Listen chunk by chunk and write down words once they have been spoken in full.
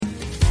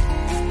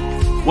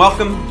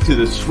Welcome to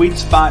the Sweet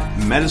Spot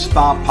Medi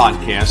Spa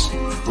podcast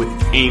with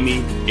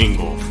Amy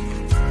Engel.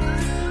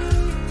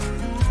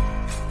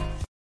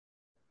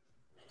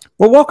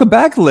 Well, welcome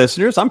back,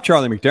 listeners. I'm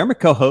Charlie McDermott,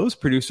 co-host,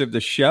 producer of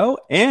the show,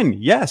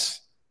 and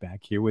yes,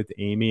 back here with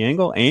Amy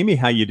Engel. Amy,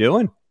 how you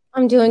doing?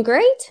 I'm doing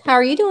great. How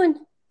are you doing?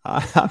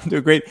 I'm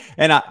doing great.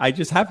 And I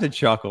just have to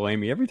chuckle,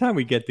 Amy. Every time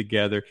we get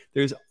together,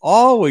 there's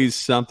always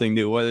something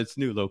new, whether it's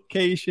new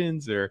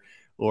locations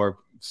or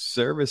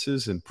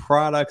services and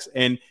products.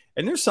 And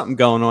there's something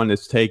going on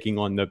that's taking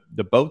on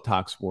the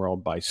Botox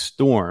world by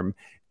storm.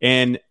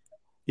 And,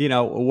 you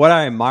know, what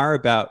I admire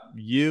about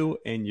you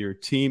and your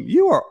team,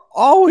 you are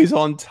always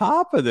on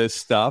top of this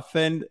stuff.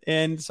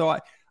 And so I,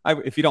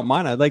 if you don't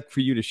mind, I'd like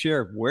for you to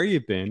share where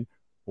you've been,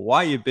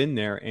 why you've been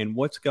there, and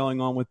what's going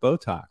on with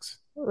Botox.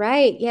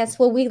 Right. Yes.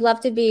 Well, we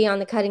love to be on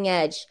the cutting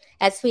edge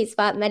at Sweet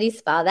Spot Medi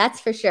Spa. That's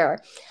for sure.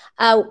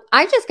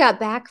 I just got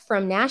back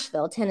from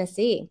Nashville,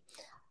 Tennessee.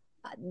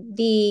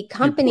 The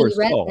company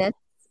Readiness.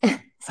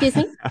 Excuse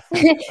me?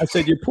 I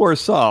said, you poor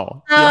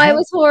soul. Oh, yeah. It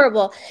was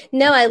horrible.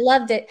 No, I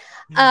loved it.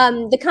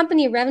 The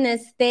company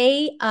Readiness,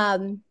 they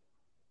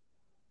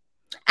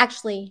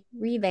actually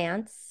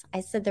Revance.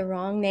 I said the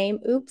wrong name.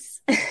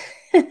 Oops.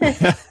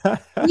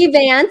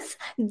 Revance.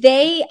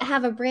 They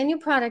have a brand new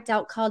product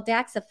out called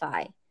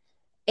Daxxify.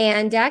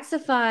 And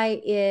Daxxify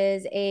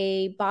is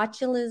a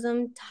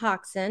botulism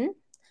toxin,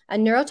 a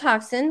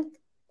neurotoxin,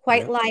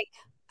 quite like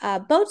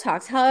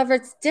Botox. However,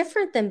 it's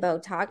different than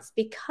Botox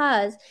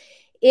because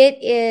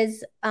it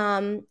is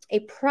a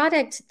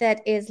product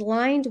that is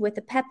lined with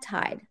a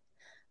peptide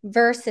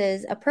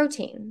versus a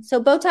protein.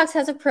 So Botox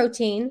has a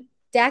protein,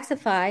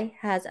 Daxxify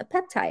has a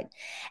peptide.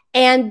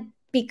 And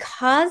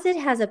because it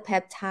has a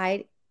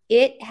peptide,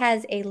 it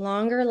has a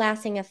longer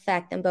lasting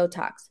effect than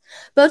Botox.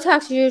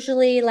 Botox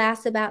usually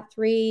lasts about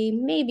 3,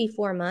 maybe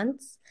 4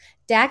 months.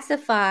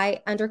 Daxxify,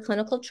 under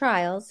clinical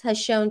trials, has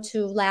shown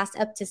to last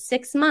up to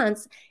 6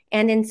 months.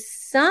 And in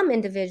some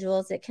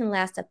individuals, it can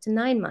last up to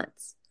 9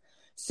 months.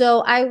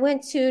 So I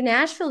went to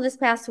Nashville this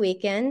past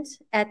weekend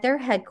at their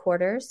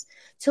headquarters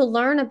to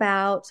learn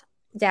about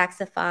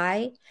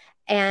Daxxify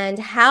and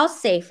how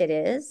safe it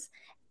is,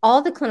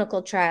 all the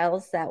clinical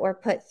trials that were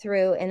put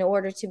through in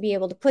order to be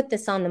able to put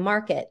this on the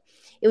market.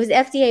 It was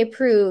FDA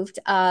approved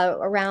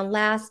around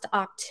last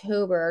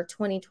October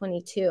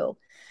 2022.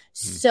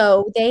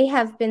 So they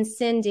have been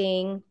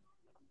sending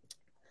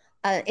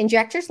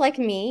injectors like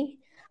me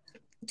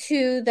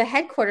to the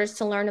headquarters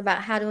to learn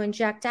about how to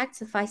inject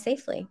Daxxify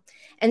safely.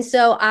 And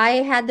so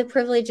I had the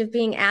privilege of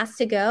being asked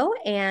to go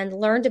and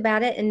learned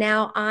about it. And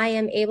now I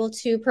am able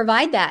to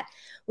provide that.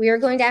 We are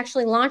going to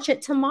actually launch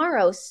it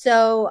tomorrow.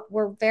 So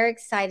we're very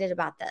excited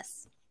about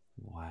this.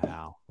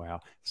 Wow.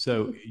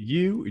 So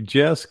you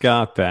just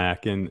got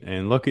back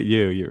and look at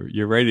you.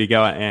 You're ready to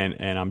go.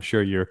 And I'm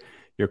sure your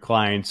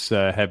clients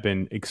have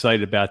been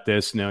excited about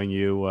this, knowing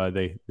you.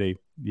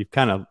 You've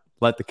kind of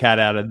let the cat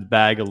out of the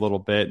bag a little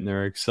bit, and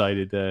they're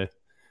excited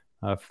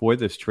for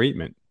this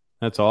treatment.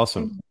 That's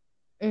awesome.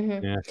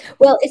 Mm-hmm. Yeah.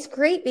 Well, it's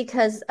great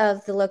because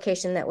of the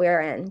location that we're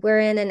in.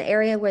 We're in an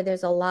area where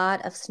there's a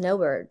lot of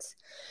snowbirds.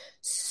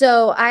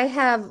 So I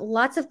have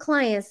lots of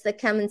clients that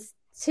come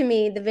to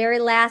me the very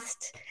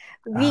last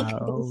week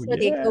before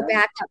they go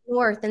back up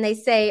north, and they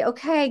say,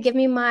 okay, give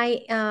me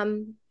my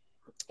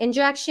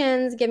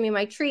injections, give me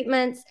my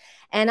treatments,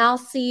 and I'll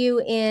see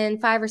you in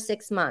 5 or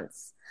 6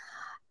 months.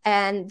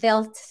 And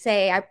they'll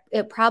say,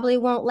 it probably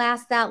won't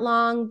last that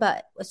long,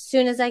 but as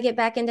soon as I get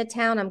back into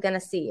town, I'm going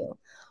to see you.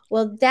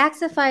 Well,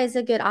 Daxxify is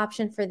a good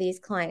option for these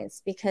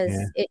clients because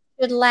it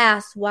should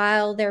last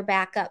while they're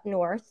back up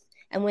north.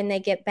 And when they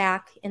get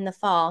back in the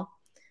fall,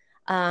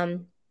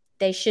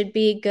 they should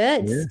be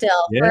good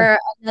still for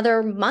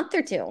another month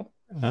or 2.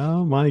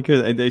 Oh, my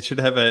goodness. They should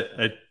have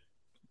a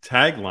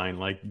tagline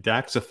like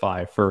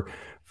Daxxify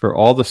for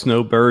all the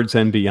snowbirds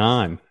and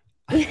beyond.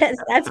 Yes,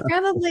 that's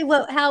probably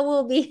how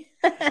we'll be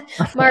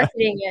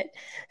marketing it.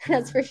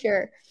 That's for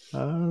sure.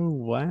 Oh,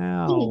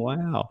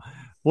 wow.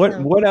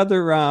 What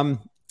other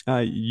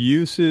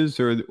uses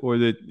or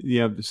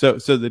the,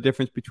 so the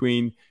difference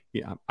between,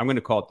 I'm going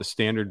to call it the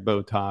standard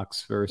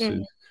Botox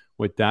versus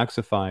what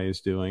Daxxify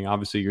is doing?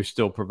 Obviously, you're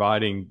still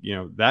providing,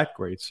 that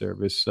great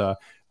service.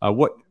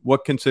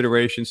 What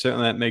considerations?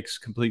 Certainly that makes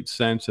complete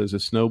sense as a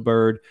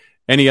snowbird.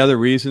 Any other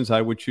reasons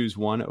I would choose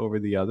one over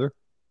the other?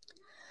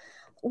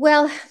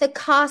 Well, the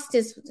cost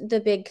is the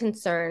big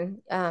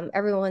concern.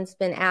 Everyone's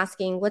been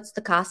asking, what's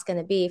the cost going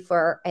to be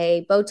for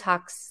a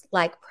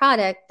Botox-like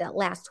product that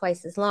lasts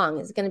twice as long?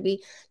 Is it going to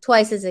be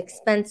twice as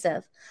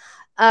expensive?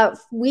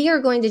 We are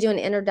going to do an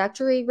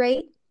introductory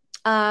rate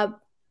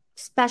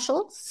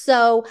special.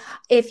 So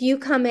if you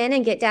come in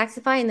and get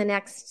Daxxify in the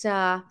next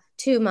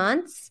 2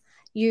 months,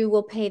 you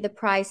will pay the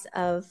price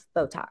of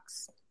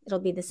Botox. It'll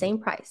be the same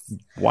price.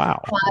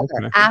 Wow.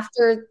 Okay.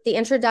 After the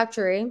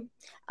introductory,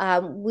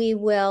 we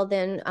will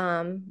then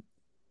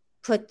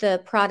put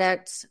the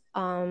product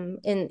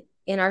in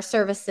our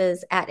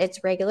services at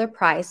its regular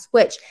price,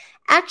 which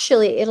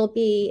actually it'll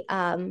be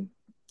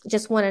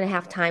just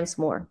 1.5 times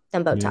more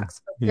than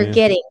Botox. Yeah. You're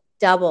getting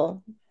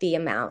double the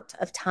amount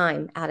of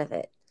time out of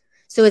it.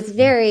 So it's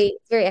very,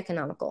 very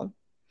economical.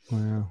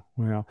 Wow.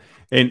 Wow.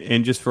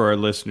 And just for our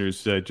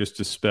listeners, just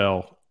to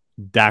spell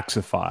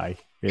Daxxify,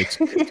 it's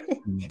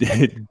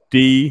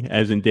D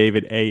as in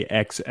David,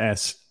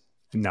 AXS.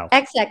 No,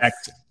 XX.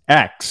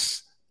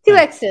 XX. Two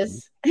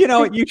X's. You know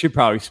what? You should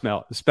probably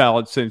spell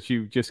it since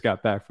you just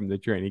got back from the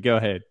training. Go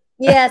ahead.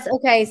 Yes.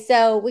 Okay.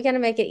 So we're going to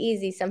make it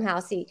easy somehow.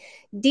 See,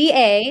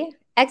 DAXXIFY.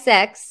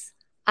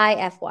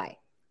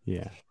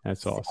 Yeah,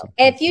 that's awesome.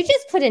 If you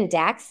just put in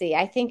Daxi,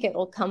 I think it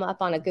will come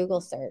up on a Google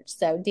search.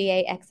 So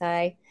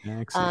DAXI.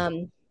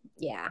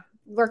 Yeah,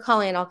 we're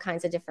calling it all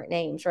kinds of different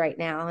names right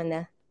now in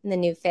the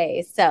new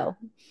phase. So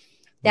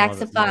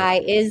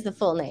Daxxify is the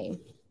full name.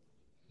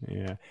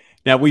 Yeah.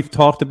 Now we've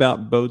talked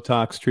about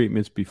Botox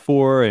treatments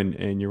before,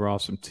 and your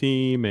awesome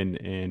team,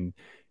 and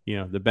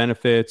the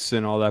benefits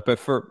and all that. But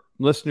for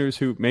listeners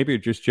who maybe are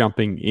just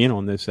jumping in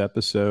on this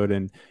episode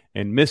and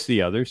miss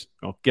the others,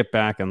 I'll get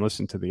back and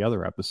listen to the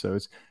other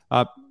episodes.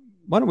 Why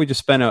don't we just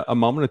spend a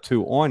moment or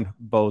two on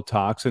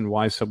Botox and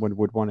why someone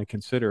would want to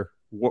consider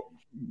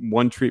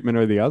one treatment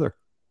or the other?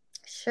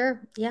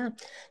 Sure. Yeah.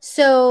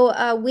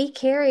 So we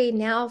carry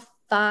now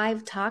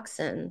 5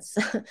 toxins.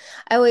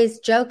 I always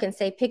joke and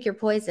say, pick your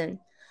poison.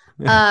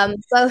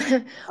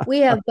 But we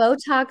have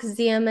Botox,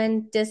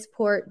 Xeomin,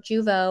 Dysport,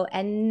 Jeuveau,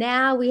 and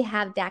now we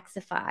have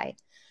Daxxify.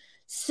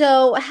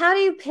 So how do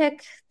you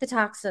pick the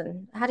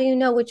toxin? How do you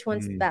know which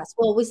one's the best?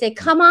 Well, we say,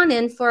 come on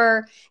in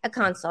for a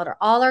consult, or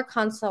all our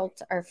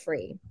consults are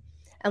free.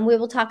 And we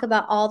will talk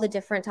about all the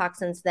different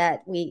toxins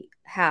that we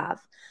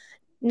have.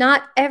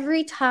 Not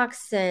every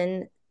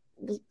toxin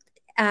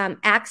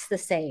acts the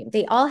same.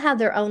 They all have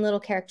their own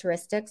little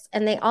characteristics,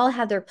 and they all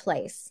have their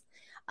place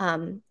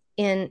in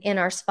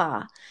our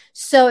spa.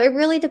 So it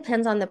really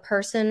depends on the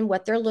person,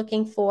 what they're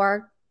looking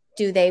for.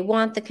 Do they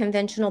want the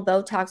conventional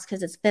Botox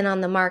because it's been on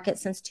the market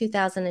since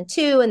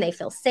 2002 and they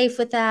feel safe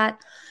with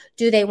that?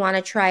 Do they want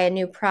to try a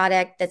new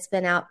product that's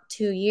been out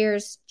 2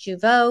 years,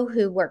 Jeuveau,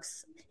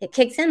 it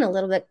kicks in a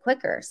little bit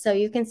quicker. So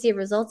you can see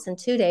results in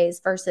 2 days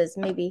versus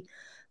maybe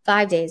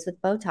 5 days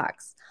with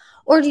Botox.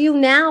 Or do you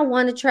now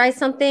want to try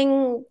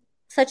something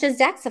such as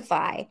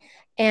Daxxify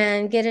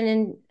and get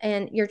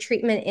your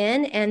treatment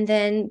in, and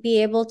then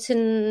be able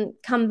to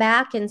come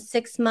back in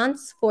 6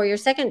 months for your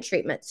second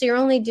treatment? So you're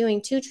only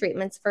doing 2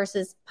 treatments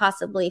versus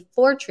possibly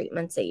 4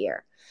 treatments a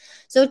year.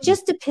 So it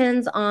just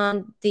depends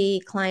on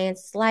the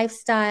client's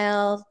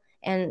lifestyle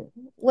and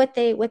what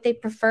they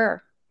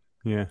prefer.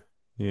 Yeah.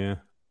 Yeah.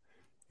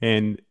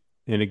 And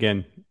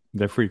again,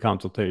 the free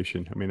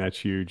consultation. I mean, that's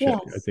huge. Yes.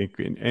 I think,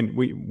 and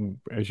we,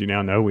 as you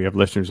now know, we have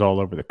listeners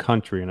all over the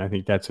country, and I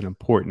think that's an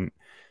important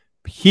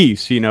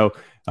piece, and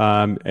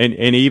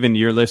even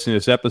you're listening to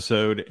this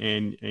episode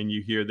and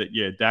you hear that,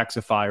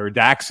 Daxxify, or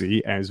Daxi,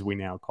 as we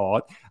now call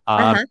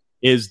it,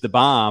 is the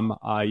bomb.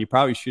 You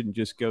probably shouldn't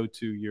just go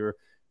to your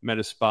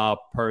Medi-Spa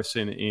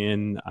person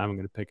in, I'm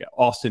going to pick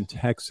Austin,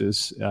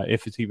 Texas,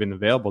 if it's even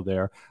available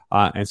there,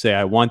 and say,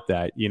 I want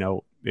that.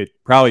 It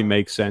probably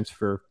makes sense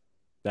for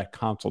that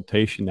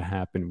consultation to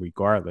happen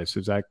regardless.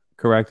 Is that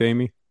correct,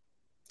 Amy?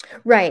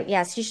 Right.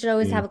 Yes. You should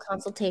always have a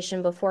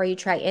consultation before you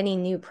try any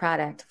new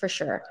product, for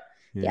sure.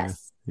 Yeah,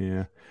 yes.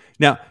 Yeah.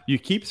 Now, you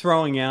keep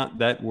throwing out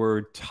that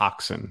word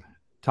toxin.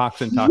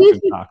 Toxin.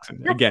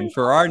 Again,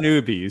 for our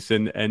newbies,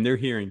 and they're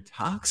hearing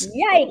toxin.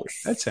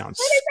 Yikes. That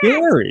sounds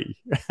scary.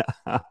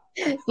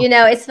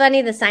 It's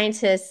funny, the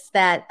scientists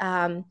that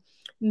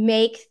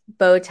make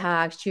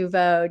Botox,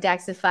 Jeuveau,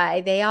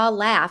 Daxxify, they all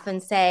laugh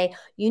and say,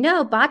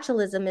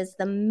 botulism is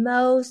the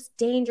most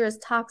dangerous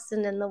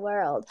toxin in the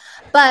world.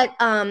 But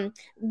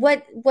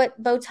what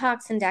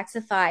Botox and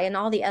Daxxify and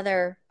all the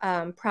other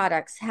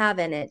products have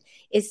in it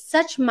is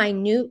such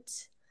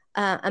minute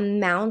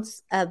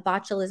amounts of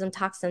botulism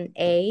toxin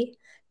A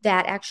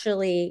that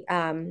actually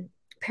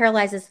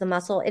paralyzes the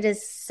muscle. It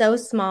is so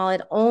small.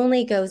 It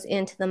only goes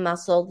into the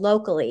muscle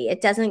locally.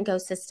 It doesn't go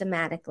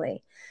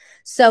systematically.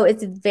 So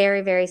it's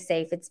very, very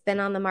safe. It's been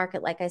on the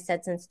market, like I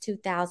said, since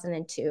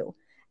 2002.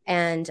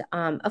 And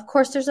of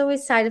course, there's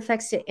always side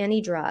effects to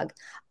any drug,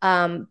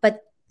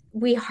 but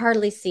we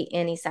hardly see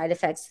any side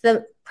effects.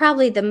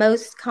 Probably the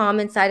most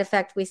common side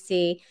effect we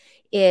see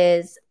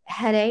is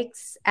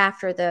headaches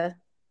after the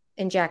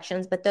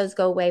injections, but those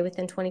go away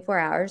within 24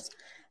 hours.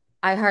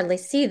 I hardly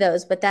see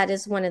those, but that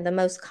is one of the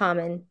most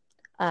common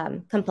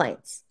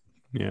complaints.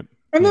 Yeah.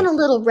 And then a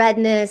little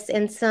redness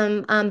and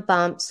some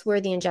bumps where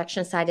the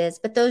injection site is,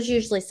 but those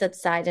usually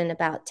subside in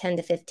about 10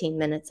 to 15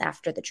 minutes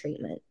after the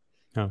treatment.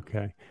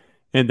 Okay.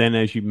 And then,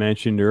 as you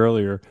mentioned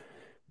earlier,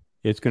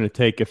 it's going to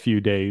take a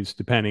few days,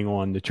 depending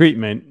on the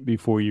treatment,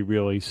 before you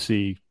really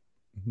see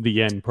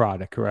the end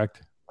product,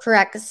 correct?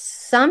 Correct.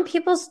 Some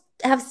people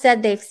have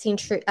said they've seen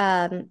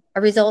a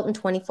result in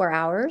 24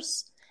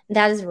 hours.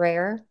 That is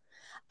rare.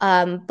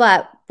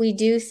 But we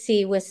do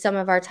see with some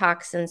of our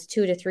toxins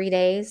 2 to 3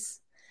 days.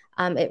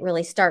 It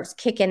really starts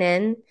kicking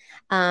in.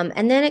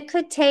 And then it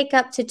could take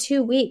up to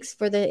 2 weeks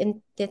for the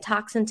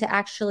toxin to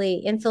actually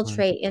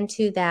infiltrate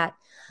into that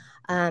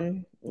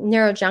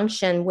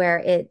neurojunction where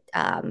it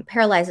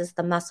paralyzes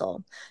the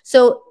muscle.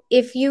 So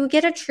if you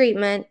get a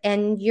treatment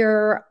and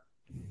you're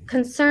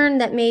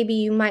concerned that maybe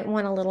you might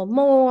want a little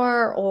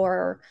more,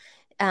 or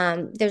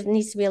there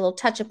needs to be a little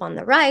touch up on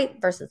the right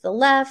versus the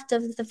left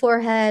of the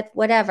forehead,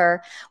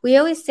 whatever, we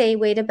always say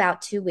wait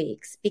about 2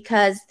 weeks,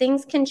 because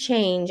things can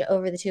change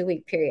over the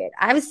 2-week period.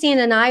 I've seen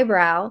an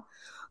eyebrow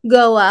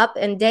go up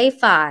in day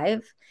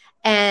 5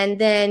 and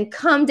then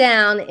come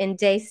down in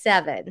day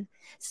 7.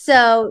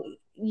 So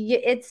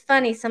it's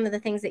funny, some of the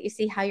things that you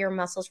see, how your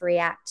muscles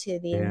react to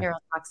the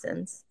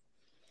neurotoxins.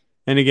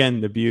 And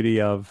again, the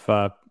beauty of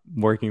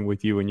working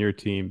with you and your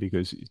team,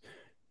 because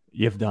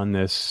you've done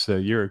this,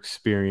 your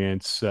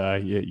experience,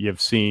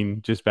 you've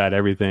seen just about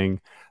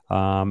everything,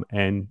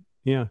 and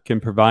can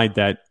provide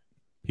that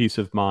peace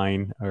of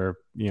mind, or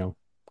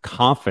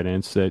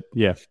confidence that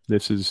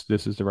this is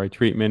the right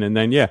treatment. And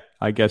then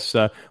I guess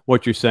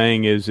what you're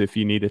saying is, if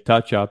you need a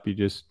touch up, you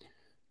just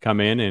come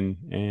in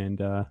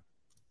and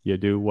you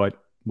do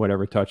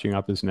whatever touching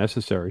up is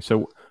necessary.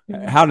 So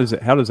how does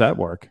that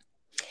work?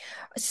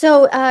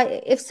 So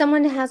if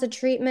someone has a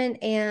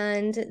treatment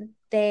and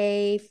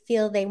they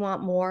feel they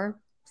want more,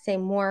 say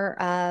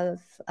more of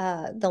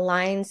the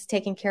lines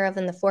taken care of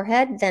in the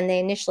forehead than they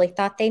initially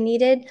thought they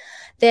needed,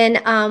 then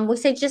we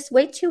say just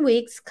wait 2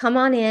 weeks, come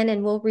on in,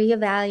 and we'll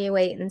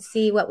reevaluate and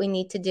see what we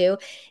need to do.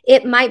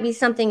 It might be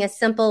something as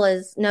simple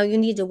as, no, you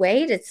need to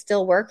wait, it's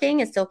still working,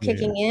 it's still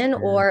kicking in.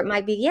 Or it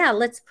might be,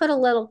 let's put a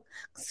little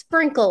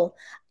sprinkle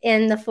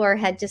in the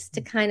forehead just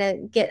to kind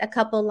of get a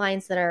couple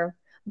lines that are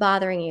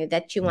bothering you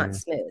that you want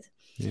smooth.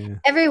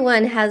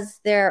 Everyone has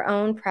their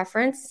own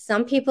preference.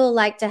 Some people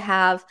like to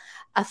have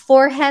a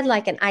forehead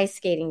like an ice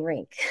skating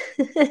rink.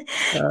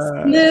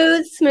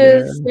 Smooth.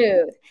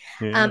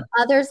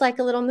 Others like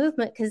a little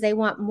movement because they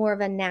want more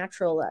of a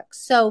natural look.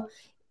 So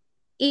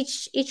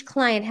each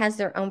client has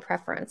their own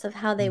preference of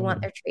how they want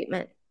their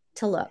treatment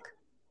to look.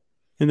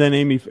 And then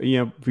Amy,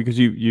 because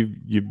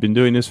you've been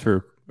doing this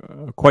for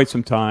quite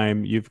some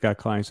time, you've got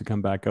clients that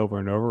come back over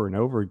and over and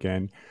over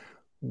again.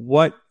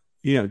 What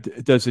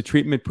does the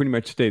treatment pretty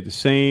much stay the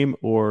same,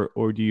 or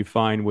do you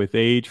find with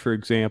age, for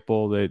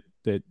example, that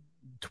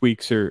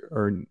tweaks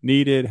are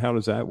needed? How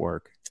does that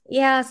work?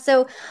 Yeah,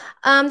 so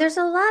there's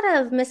a lot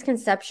of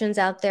misconceptions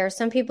out there.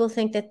 Some people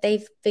think that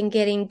they've been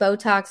getting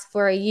Botox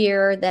for a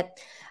year, that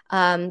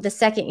the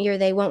second year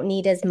they won't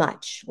need as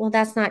much. Well,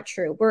 that's not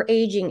true. We're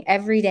aging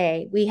every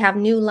day. We have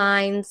new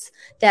lines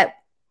that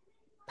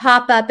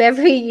pop up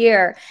every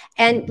year.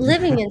 And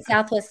living in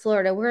Southwest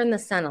Florida, we're in the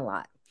sun a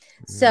lot.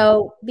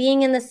 So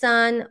being in the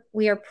sun,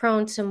 we are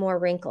prone to more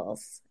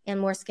wrinkles and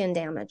more skin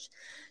damage.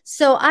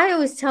 So I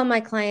always tell my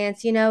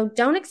clients,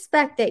 don't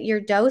expect that your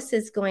dose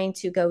is going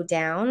to go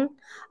down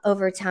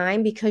over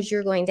time because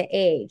you're going to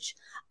age.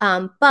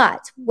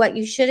 But what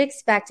you should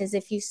expect is,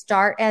 if you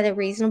start at a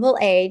reasonable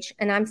age,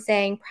 and I'm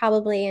saying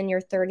probably in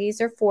your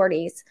 30s or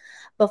 40s,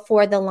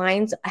 before the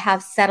lines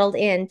have settled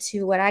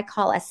into what I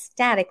call a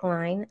static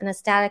line. And a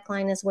static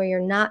line is where you're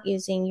not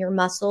using your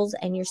muscles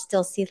and you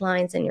still see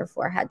lines in your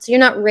forehead. So you're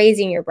not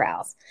raising your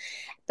brows,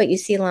 but you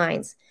see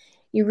lines.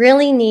 You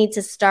really need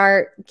to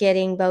start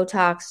getting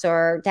Botox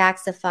or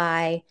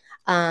Daxxify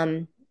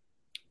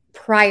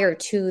prior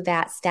to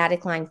that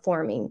static line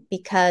forming,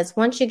 because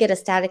once you get a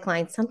static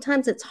line,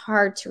 sometimes it's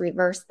hard to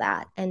reverse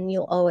that, and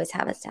you'll always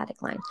have a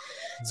static line.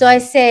 So I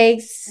say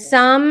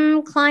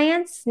some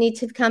clients need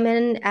to come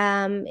in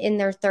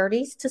their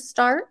 30s to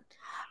start,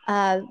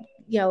 prepping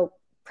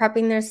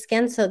their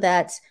skin so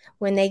that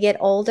when they get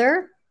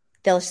older,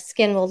 their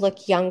skin will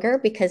look younger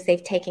because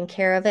they've taken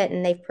care of it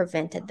and they've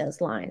prevented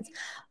those lines.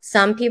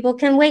 Some people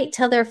can wait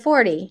till they're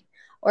 40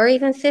 or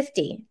even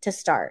 50 to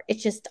start. It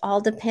just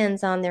all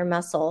depends on their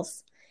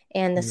muscles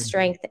and the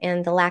strength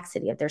and the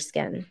laxity of their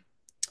skin.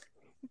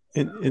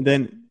 And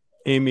then,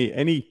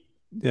 Amy,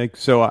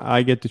 so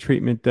I get the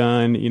treatment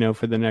done,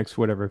 for the next,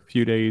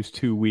 few days,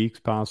 2 weeks,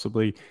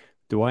 possibly.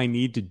 Do I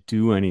need to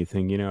do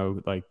anything,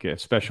 like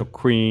special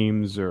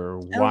creams or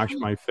wash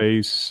my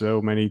face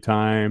so many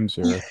times,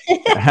 or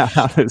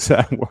how does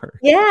that work?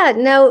 Yeah,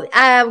 no.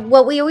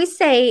 What we always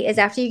say is,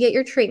 after you get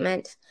your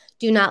treatment,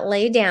 do not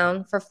lay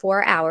down for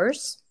 4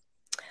 hours.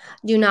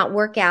 Do not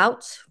work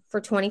out for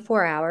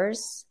 24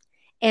 hours.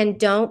 And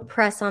don't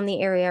press on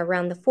the area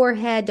around the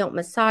forehead. Don't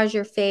massage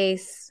your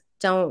face.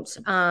 Don't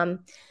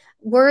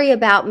worry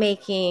about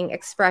making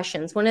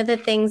expressions. One of the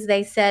things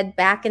they said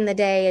back in the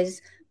day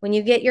is, when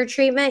you get your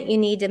treatment, you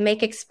need to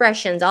make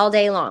expressions all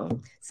day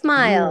long.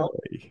 Smile,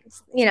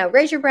 really?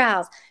 Raise your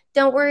brows.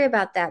 Don't worry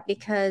about that,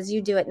 because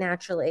you do it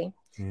naturally.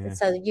 Yeah.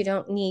 So you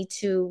don't need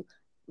to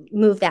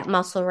move that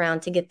muscle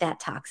around to get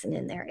that toxin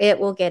in there. It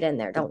will get in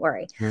there. Don't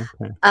worry.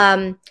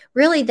 Okay.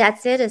 Really,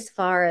 that's it as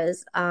far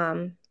as,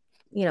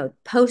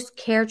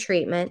 post-care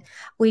treatment.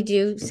 We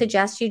do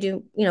suggest you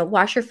do,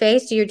 wash your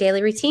face, do your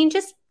daily routine.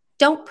 Just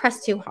don't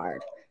press too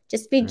hard.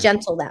 Just be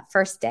gentle that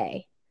first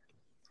day.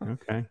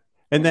 Okay.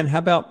 And then how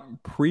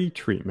about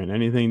pre-treatment?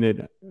 Anything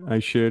that I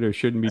should or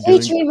shouldn't be doing?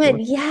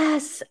 Pre-treatment,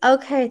 yes.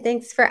 Okay,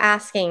 thanks for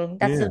asking.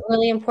 That's a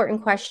really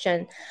important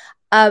question.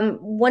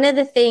 One of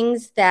the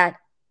things that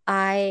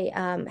I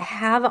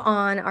have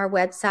on our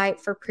website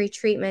for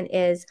pre-treatment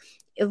is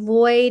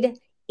avoid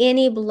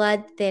any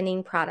blood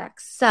thinning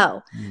products.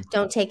 So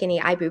don't take any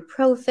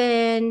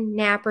ibuprofen,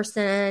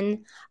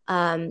 naproxen,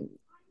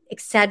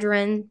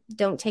 Excedrin.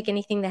 Don't take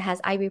anything that has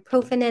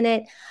ibuprofen in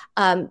it.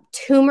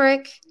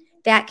 Turmeric,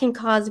 that can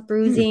cause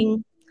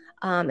bruising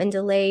and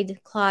delayed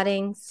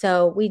clotting.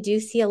 So we do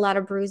see a lot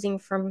of bruising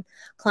from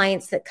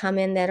clients that come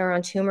in that are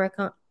on turmeric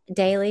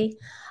daily.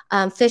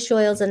 Fish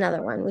oil is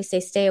another one. We say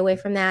stay away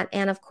from that.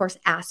 And of course,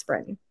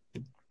 aspirin.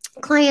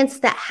 Clients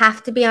that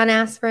have to be on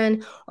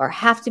aspirin or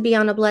have to be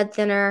on a blood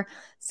thinner,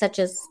 such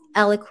as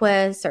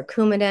Eliquis or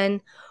Coumadin,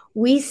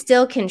 we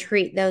still can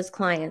treat those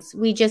clients.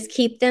 We just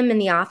keep them in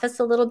the office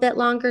a little bit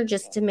longer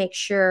just to make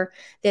sure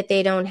that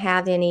they don't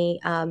have any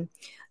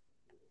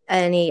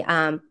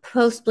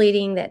post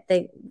bleeding, that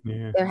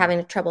they're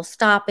having trouble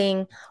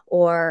stopping,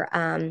 or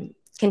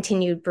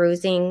continued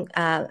bruising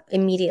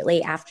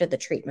immediately after the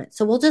treatment.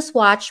 So we'll just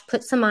watch,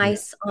 put some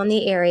ice on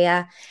the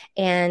area,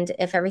 and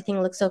if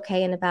everything looks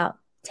okay in about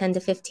 10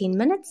 to 15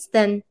 minutes,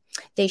 then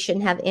they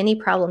shouldn't have any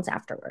problems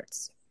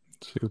afterwards.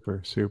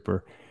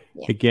 Super.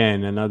 Yeah.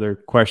 Again, another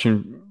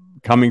question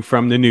coming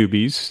from the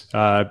newbies.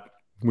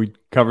 We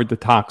covered the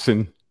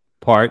toxin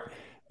part.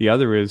 The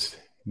other is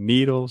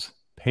needles,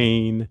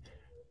 pain.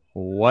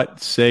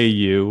 What say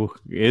you?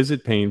 Is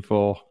it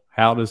painful?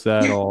 How does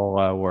that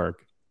all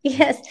work?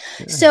 Yes.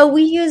 So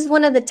we use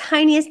one of the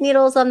tiniest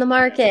needles on the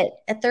market,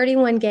 a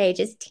 31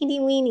 gauge. It's teeny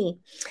weeny.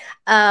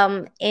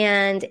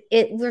 And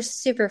we're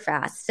super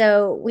fast.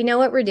 So we know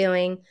what we're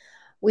doing.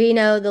 We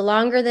know the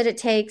longer that it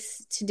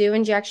takes to do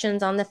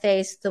injections on the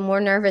face, the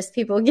more nervous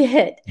people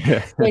get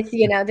with,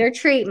 their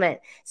treatment.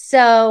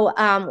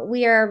 So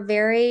we are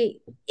very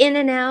in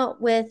and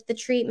out with the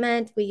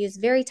treatment. We use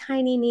very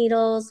tiny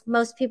needles.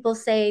 Most people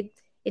say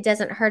it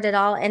doesn't hurt at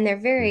all, and they're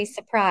very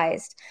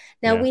surprised.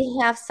 Now, we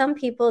have some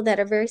people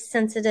that are very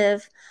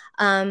sensitive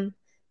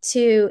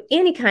to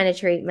any kind of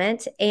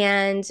treatment,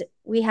 and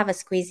we have a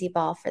squeezy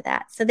ball for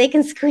that. So they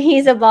can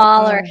squeeze a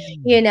ball, or,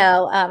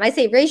 I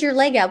say, raise your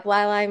leg up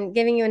while I'm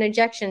giving you an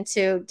injection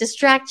to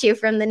distract you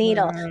from the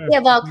needle. We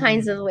have all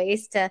kinds of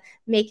ways to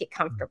make it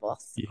comfortable.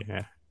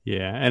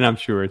 Yeah. And I'm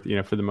sure,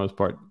 for the most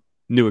part,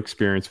 new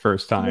experience,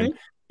 first time.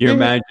 Your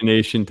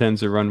imagination tends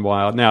to run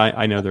wild. Now,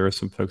 I know there are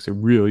some folks that are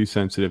really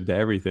sensitive to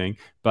everything,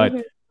 but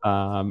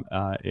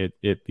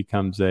it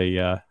becomes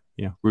a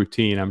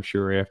routine, I'm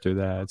sure, after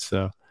that.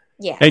 So,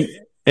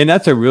 and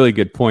that's a really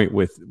good point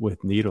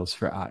with needles.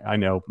 I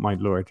know, my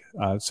Lord.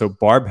 So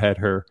Barb had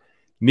her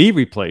knee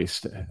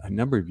replaced a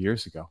number of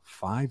years ago,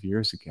 5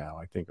 years ago,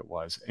 I think it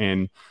was,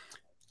 and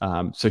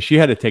so she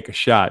had to take a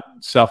shot,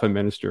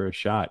 self-administer a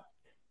shot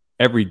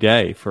every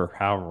day for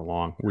however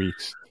long,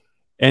 weeks.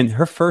 And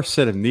her first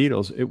set of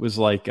needles, it was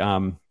like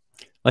there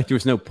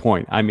was no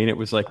point. I mean, it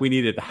was like we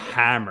needed a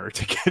hammer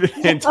to get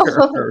it into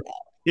her,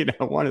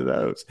 one of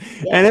those.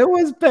 Yeah. And it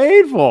was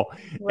painful.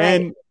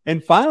 Right.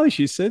 And finally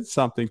she said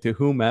something to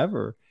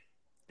whomever,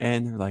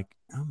 and they're like,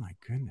 oh my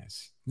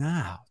goodness,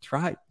 now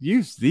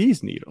use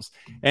these needles.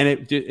 And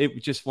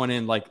it just went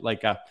in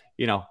like a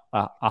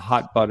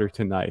hot butter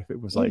to knife.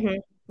 It was like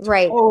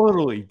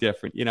totally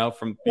different,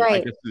 from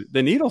I guess,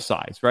 the needle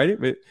size, right?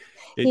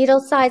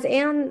 Needle size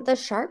and the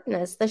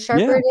sharpness. The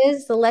sharper it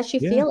is, the less you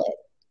feel it.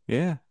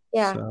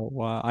 Yeah. So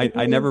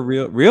I never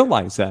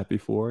realized that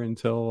before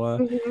until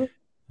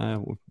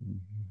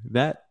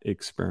that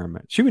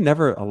experiment. She would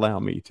never allow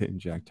me to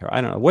inject her.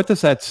 I don't know. What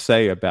does that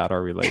say about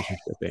our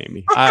relationship,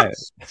 Amy?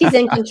 She's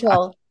in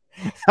control.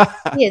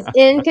 He is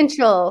in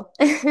control.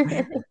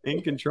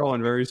 In control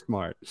and very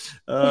smart.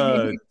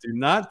 Do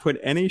not put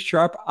any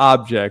sharp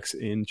objects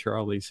in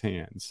Charlie's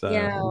hands.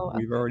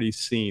 We've already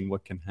seen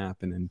what can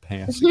happen in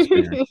past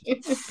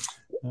experience.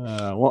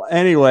 Well,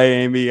 anyway,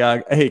 Amy,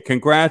 hey,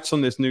 congrats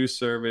on this new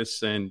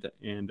service and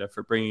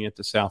for bringing it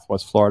to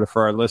Southwest Florida.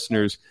 For our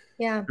listeners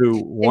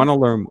who want to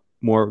learn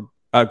more,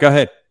 go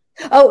ahead.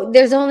 Oh,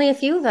 there's only a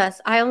few of us.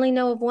 I only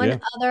know of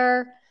one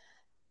other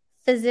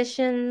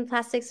physician,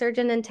 plastic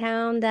surgeon in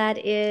town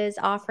that is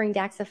offering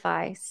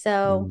Daxxify.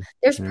 So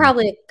there's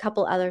probably a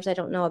couple others I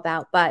don't know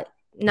about, but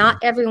not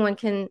everyone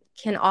can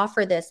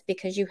offer this,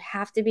 because you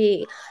have to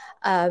be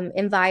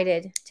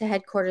invited to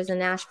headquarters in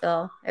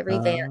Nashville at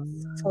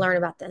Revance to learn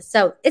about this.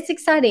 So it's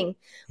exciting.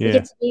 We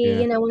get to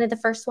be, one of the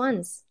first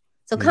ones.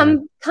 So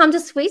come to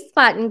Sweet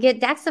Spot and get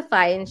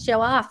Daxxify and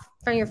show off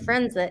from your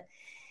friends that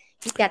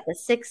you've got the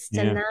 6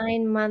 to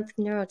 9 month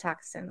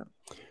neurotoxin.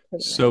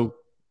 So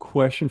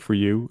question for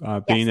you,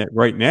 being that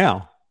right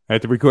now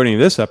at the recording of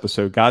this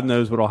episode, God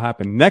knows what will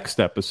happen next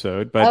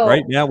episode, but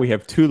right now we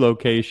have 2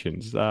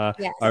 locations.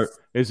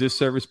 Is this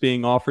service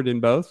being offered in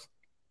both?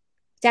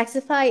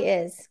 Daxxify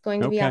is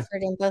going to be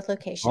offered in both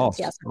locations.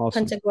 Awesome. Yes,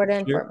 Punta Gorda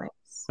and Fort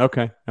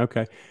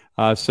Okay.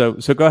 Myers. So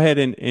go ahead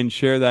and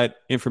share that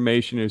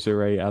information. Is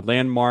there a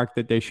landmark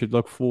that they should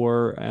look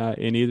for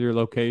in either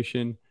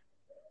location?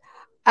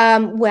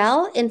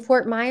 Well, in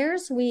Fort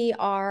Myers, we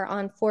are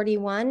on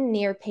 41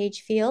 near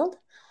Page Field.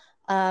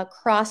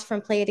 across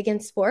from Play It Again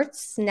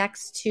Sports,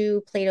 next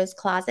to Plato's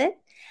Closet.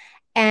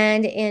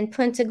 And in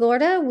Punta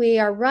Gorda, we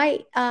are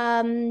right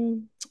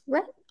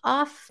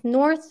off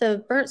north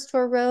of Burnt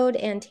Store Road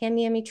and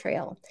Tamiami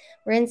Trail.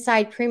 We're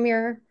inside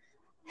Premier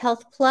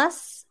Health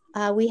Plus.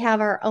 We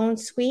have our own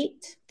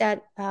suite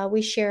that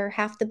we share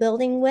half the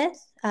building with,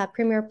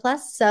 Premier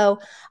Plus. So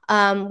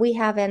we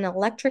have an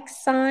electric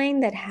sign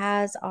that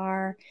has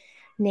our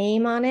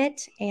name on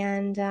it.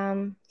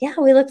 And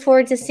we look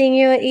forward to seeing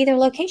you at either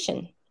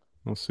location.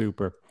 Well,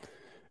 super.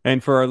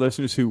 And for our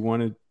listeners who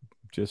want to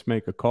just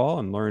make a call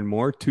and learn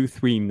more,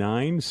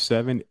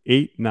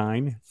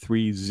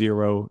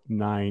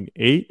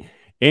 239-789-3098.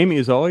 Amy,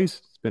 as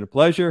always, it's been a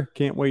pleasure.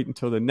 Can't wait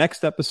until the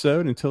next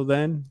episode. Until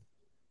then,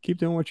 keep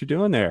doing what you're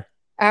doing there.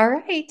 All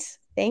right.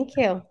 Thank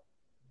you.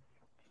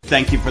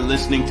 Thank you for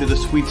listening to the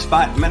Sweet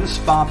Spot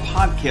Metaspa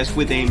podcast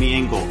with Amy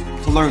Engel.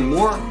 To learn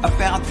more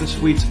about the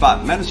Sweet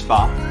Spot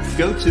Metaspa,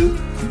 go to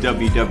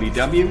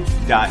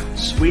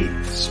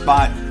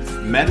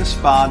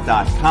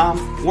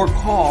www.sweetspotmetaspa.com or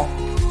call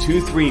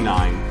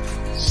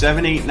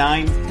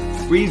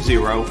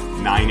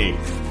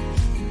 239-789-3098.